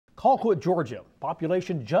Colquitt, Georgia,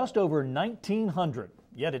 population just over 1,900.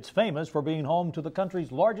 Yet it's famous for being home to the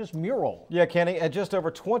country's largest mural. Yeah, Kenny, at just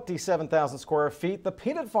over 27,000 square feet, the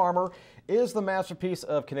Peanut Farmer is the masterpiece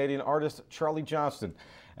of Canadian artist Charlie Johnston.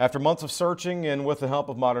 After months of searching and with the help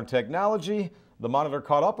of modern technology, the Monitor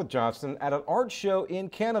caught up with Johnston at an art show in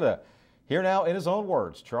Canada. Here now, in his own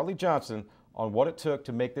words, Charlie Johnston on what it took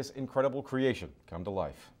to make this incredible creation come to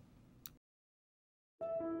life.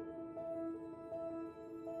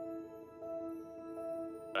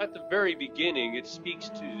 At the very beginning, it speaks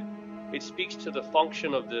to the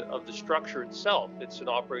function of the structure itself. It's an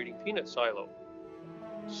operating peanut silo.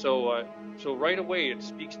 So right away, it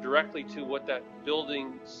speaks directly to what that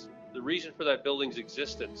the reason for that building's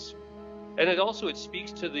existence, and it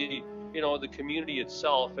speaks to the community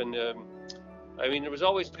itself. And I mean, there was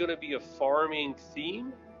always going to be a farming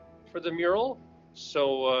theme for the mural,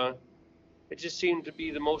 so it just seemed to be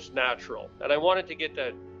the most natural. And I wanted to get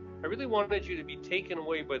that. I really wanted you to be taken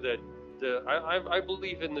away by I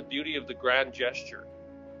believe in the beauty of the grand gesture,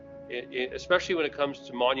 especially when it comes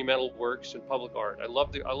to monumental works and public art. I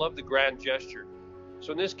love the grand gesture.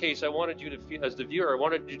 So in this case, I wanted you to feel, as the viewer, I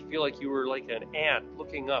wanted you to feel like you were like an ant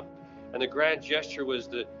looking up, and the grand gesture was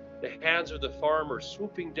the hands of the farmer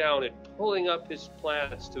swooping down and pulling up his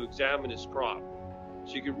plants to examine his crop.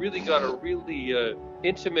 So you really got a really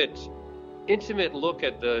intimate look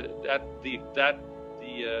at the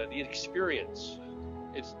experience.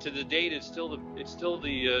 It's to the date, it's still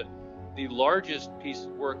the largest piece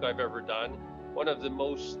of work I've ever done. One of the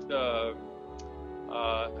most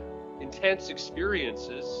intense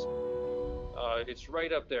experiences. It's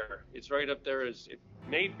right up there. It's right up there. It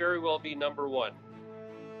may very well be #1.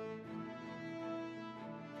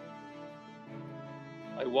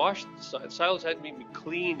 I washed the silos. Hadn't been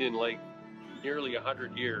cleaned in like nearly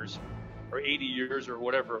 100 years, or 80 years, or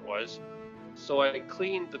whatever it was. So I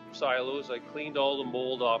cleaned the silos, I cleaned all the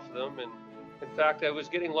mold off of them, and in fact I was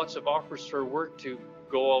getting lots of offers for work to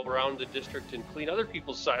go all around the district and clean other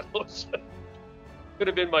people's silos. Could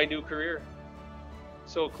have been my new career.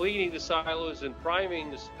 So cleaning the silos and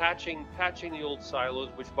priming, patching the old silos,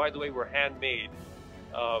 which by the way were handmade.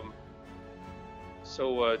 80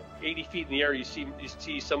 feet in the air, you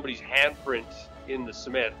see somebody's handprint in the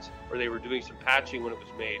cement, or they were doing some patching when it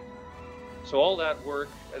was made. So all that work,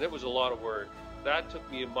 and it was a lot of work, that took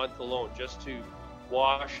me a month alone just to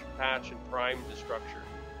wash, patch, and prime the structure.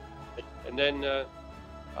 And then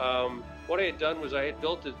what I had done was I had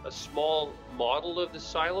built a small model of the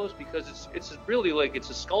silos, because it's really like it's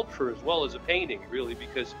a sculpture as well as a painting, really,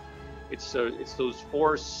 because it's those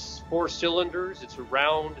four cylinders. It's a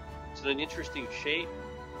round. It's an interesting shape.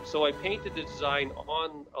 So I painted the design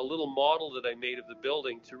on a little model that I made of the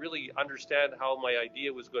building to really understand how my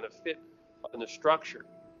idea was going to fit on the structure.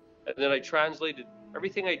 And then I translated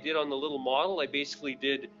everything I did on the little model. I basically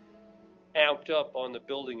did amped up on the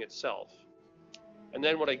building itself. And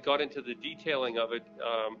then when I got into the detailing of it,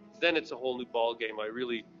 then it's a whole new ball game. I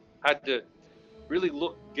really had to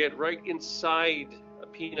get right inside a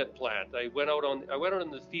peanut plant. I went out in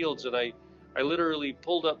the fields, and I literally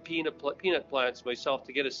pulled up peanut plants myself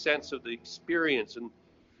to get a sense of the experience.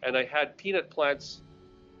 And I had peanut plants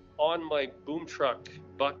on my boom truck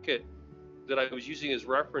bucket that I was using as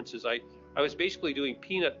references. I was basically doing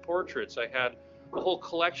peanut portraits. I had a whole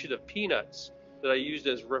collection of peanuts that I used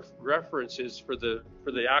as references for the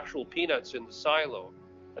actual peanuts in the silo.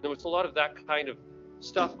 And there was a lot of that kind of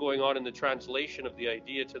stuff going on in the translation of the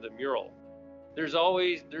idea to the mural. There's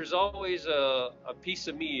always a piece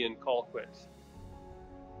of me in Colquitt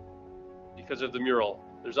because of the mural.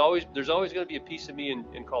 There's always going to be a piece of me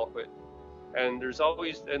in Colquitt, and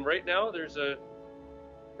right now there's a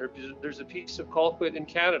piece of Colquitt in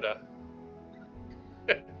Canada.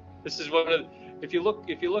 This is one of if you look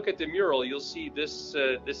at the mural, you'll see this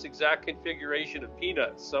exact configuration of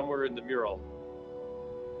peanuts somewhere in the mural.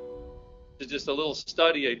 It's just a little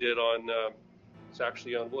study I did on it's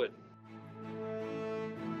actually on wood.